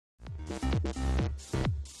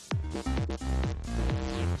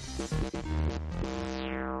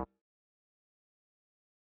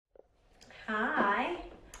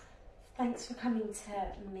thanks for coming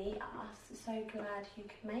to meet us. So glad you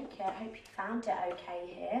could make it. I hope you found it okay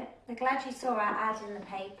here. We're glad you saw our ad in the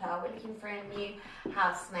paper. We're looking for a new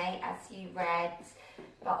housemate, as you read,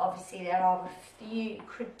 but obviously there are a few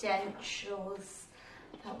credentials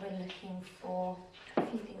that we're looking for. A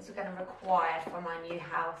few things we're going to require from our new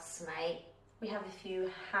housemate. We have a few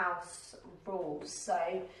house rules,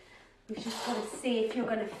 so we've just got to see if you're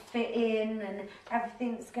going to fit in and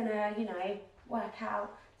everything's going to, you know, work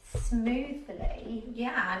out smoothly.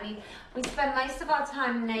 Yeah, I mean, we spend most of our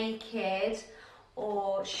time naked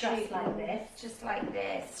or shooting just like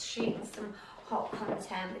this, shooting some hot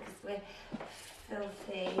content because we're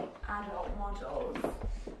filthy adult models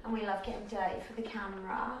and we love getting dirty for the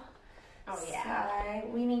camera. Oh yeah. So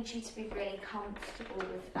we need you to be really comfortable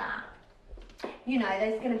with that. You know,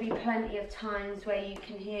 there's going to be plenty of times where you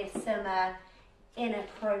can hear some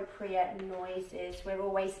inappropriate noises. We're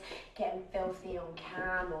always getting filthy on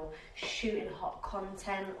cam or shooting hot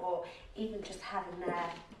content or even just having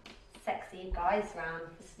their sexy guys around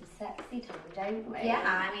for some sexy time, don't we? Yeah,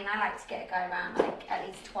 I mean, I like to get a go around like at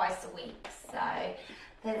least twice a week, so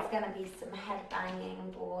there's going to be some head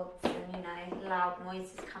banging boards and, you know, loud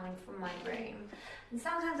noises coming from my room. And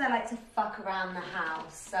sometimes I like to fuck around the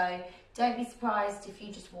house, so don't be surprised if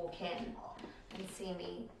you just walk in and see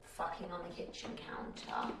me fucking on the kitchen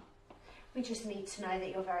counter. We just need to know that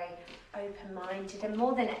you're very open-minded and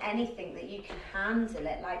more than anything that you can handle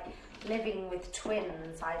it. Like living with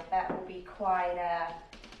twins, I bet will be quite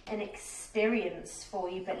an experience for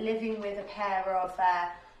you, but living with a pair of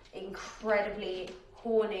incredibly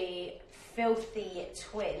horny, filthy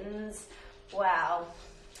twins, well,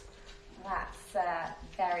 that's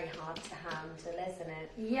very hard to handle, isn't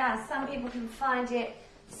it? Yeah, some people can find it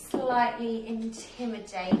slightly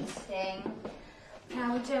intimidating.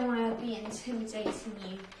 Now, we don't want to be intimidating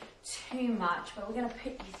you too much, but we're going to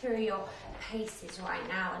put you through your paces right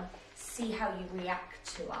now and see how you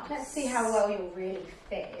react to us. Let's see how well you'll really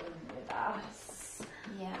fit in with us.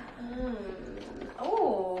 Yeah.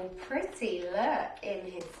 Oh, pretty. Look,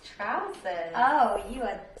 in his trousers. Oh, you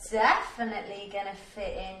are definitely going to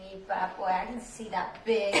fit in, you bad boy. I can see that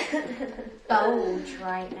big bulge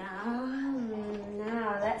right now.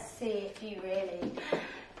 Now, let's see if you really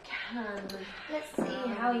can. Let's see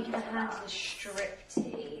how he can handle the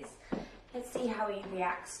striptease. Let's see how he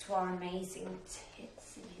reacts to our amazing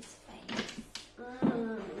tits in his face. I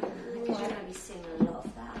think you're going to be seeing a lot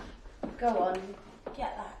of that. Go on,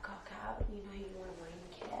 get that cock out. You know you want to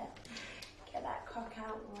wank it. Get that cock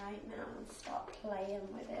out right now and start playing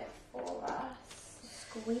with it for us.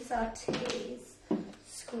 Squeeze our titties.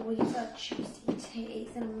 Squeeze our juicy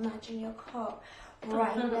titties and imagine your cock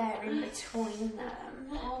right there in between them.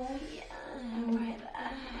 Oh yeah, right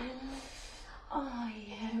there. Oh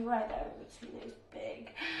yeah, right there in between those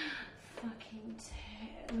big fucking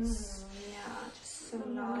tits. Yeah, just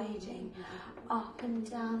sliding up and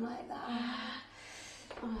down like that.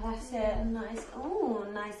 Oh, that's it. Nice. Oh,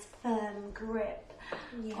 nice firm grip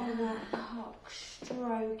on that cock,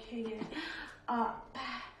 stroking it up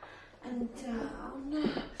and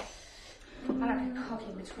down. I like a cock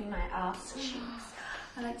in between my ass cheeks.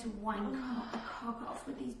 I like to wank the cock off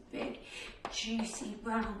with these big, juicy,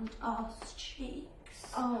 round ass cheeks.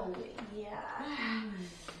 Oh, yeah.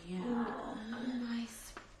 Yeah. A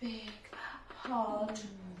nice, big, hard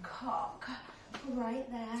cock right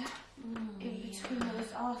there in between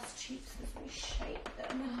those ass cheeks as we shape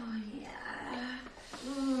them. Oh, yeah.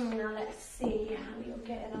 Now let's see how you're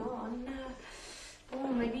getting on. Oh,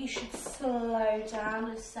 maybe you should slow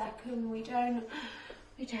down a second. We don't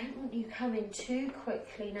want you coming too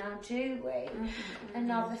quickly now, do we?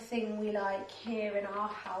 Another thing we like here in our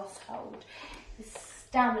household is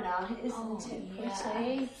stamina, isn't it,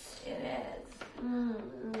 pretty? Yes, it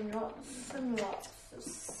is. Lots and lots of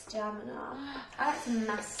stamina. I like to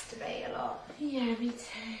masturbate a lot. Yeah, me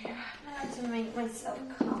too. I like to make myself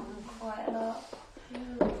come quite a lot. I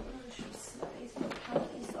should slow these little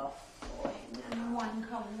panties off for him and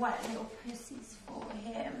Wank our wet little pussies for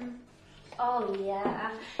him. Oh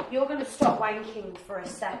yeah, you're going to stop wanking for a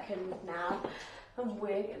second now and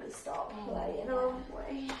we're going to start playing, aren't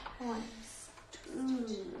we?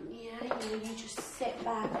 Yeah, you just sit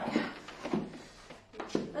back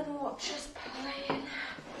and watch us playing.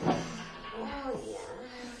 Oh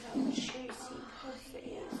yeah, that juicy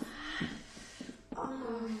pussy.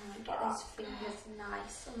 Oh, Get those fingers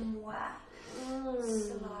nice and wet.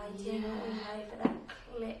 Sliding all over that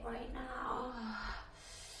clit right now.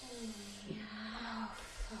 Oh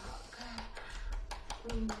fuck.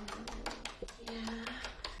 Yeah.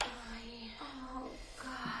 Oh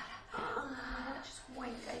God. I just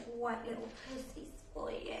wank those wet little pussies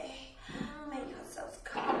for you.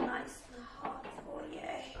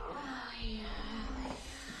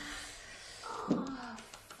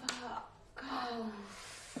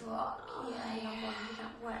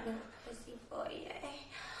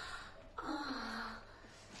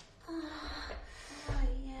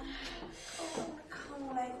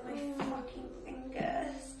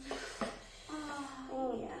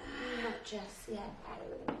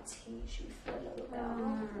 Should we feel a little bit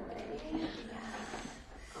halfway?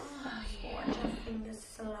 Watch our fingers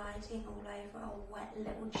sliding all over our wet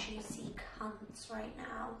little juicy cunts right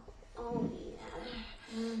now. Oh yeah.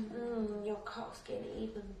 Your cock's getting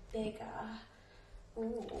even bigger.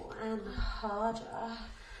 Ooh, and harder.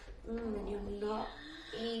 And you're not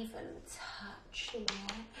even touching it.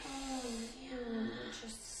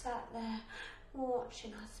 Just sat there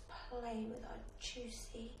watching us play with our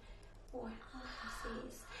juicy wet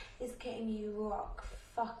pussies. It's getting you rock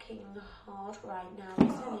fucking hard right now,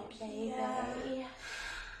 isn't it, baby? Yeah.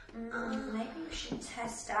 Maybe we should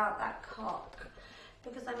test out that cock.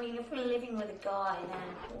 Because, I mean, if we're living with a guy,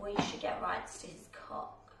 then we should get rights to his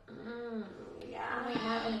cock. Yeah. And we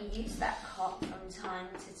might want to use that cock from time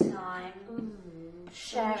to time.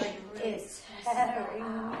 Sharing is caring,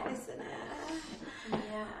 isn't it?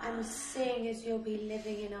 Yeah. And seeing as you'll be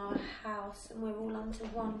living in our house and we're all under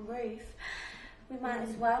one roof, we might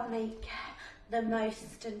as well make the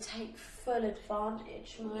most and take full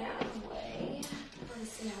advantage, mightn't we? I want to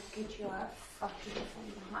see how good you are at fucking from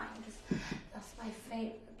behind, because that's my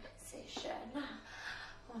favourite position. I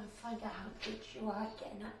want to find out how good you are at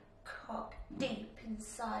getting that cock deep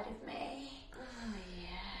inside of me. Oh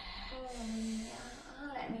yeah.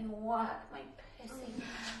 Let me work my pussy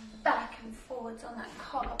back and forwards on that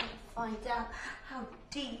cock. I want to find out how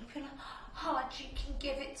deep and hard you can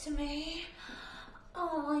give it to me.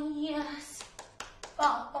 Oh yes.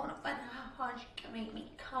 Oh, I want to find out how hard you can make me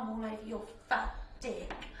come all over your fat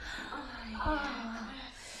dick.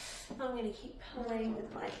 I'm going to keep playing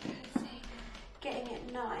with my pussy, getting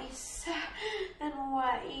it nice and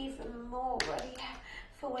wet even more, ready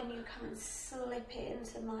for when you come and slip it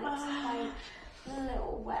into my tight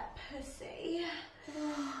little wet pussy.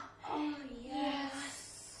 Oh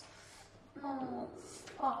yes. Oh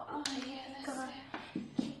yes. Come on.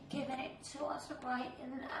 Keep giving it to us right in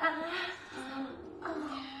there.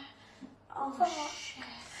 Oh shit.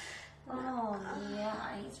 Oh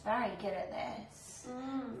yeah, he's very good at this.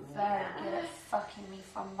 Very good at fucking me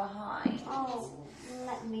from behind. Oh,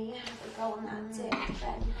 let me have a go on that dick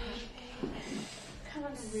then, baby. Come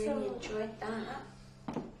and really enjoyed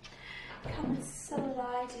that. Come and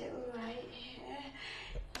slide it right here.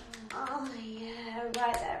 Oh yeah,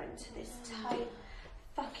 right there into this tight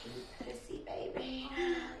fucking pussy, baby.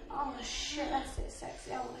 Oh shit, that's it,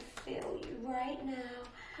 sexy. I want to feel you right now.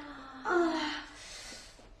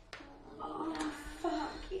 Oh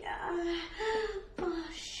fuck yeah. Oh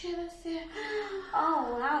shit, that's it.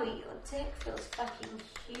 Oh wow, your dick feels fucking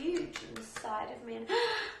huge inside of me. And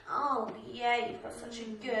oh yeah, you've got such a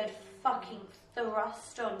good fucking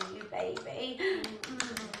thrust on you, baby.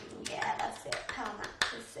 Yeah, that's it. Pound that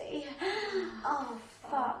pussy. Oh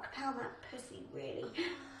fuck, pound that pussy really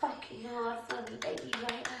fucking hard for me, baby,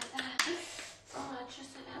 right like that. Oh,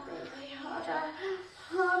 just a little bit harder,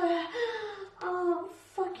 harder. Oh,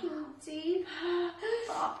 fucking deeper.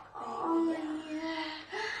 Fuck, oh yeah.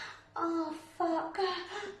 Oh fuck.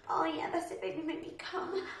 Oh yeah, that's it, baby. Make me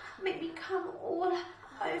come all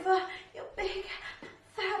over your big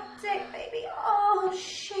fat dick, baby. Oh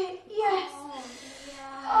shit, yes. Oh,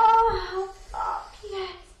 yeah. Oh fuck,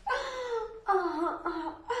 yes. Oh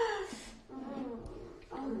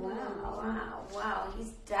wow.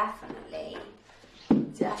 He's definitely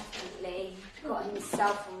got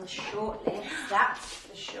himself on the short list, that's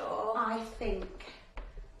for sure. I think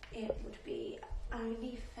it would be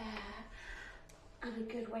only fair and a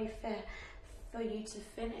good way for you to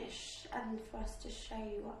finish and for us to show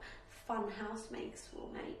you what fun housemates will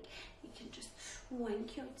make. You can just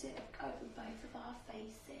wank your dick over both of our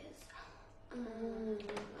faces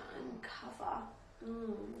and cover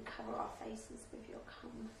our faces with your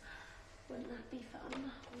cum. Wouldn't that be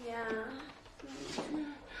fun? Yeah.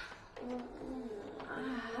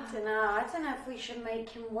 I don't know if we should make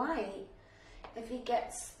him wait, if he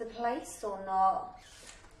gets the place or not.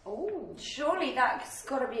 Oh, surely that's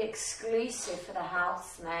got to be exclusive for the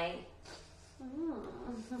housemate.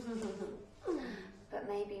 But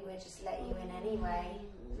maybe we'll just let you in anyway.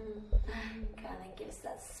 Kind of give us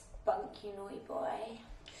that spunky naughty boy.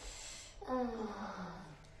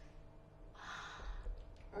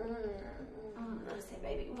 That's it,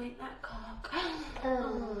 baby. Wait, that cock.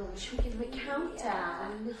 Should we give a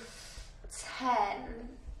countdown? 10,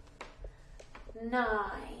 9,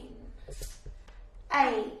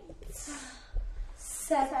 8,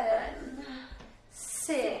 7,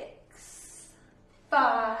 6,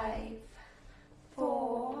 5,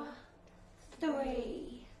 4,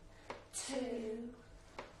 3, 2,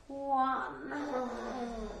 1.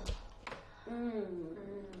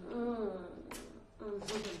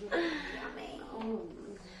 Yummy.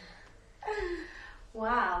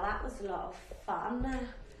 Wow, that was a lot of fun.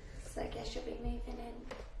 So I guess you'll be moving in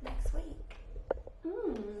next week.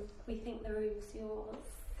 We think the room's yours.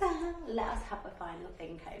 Let us have a final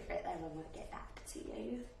think over it then when we get back to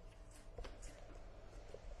you.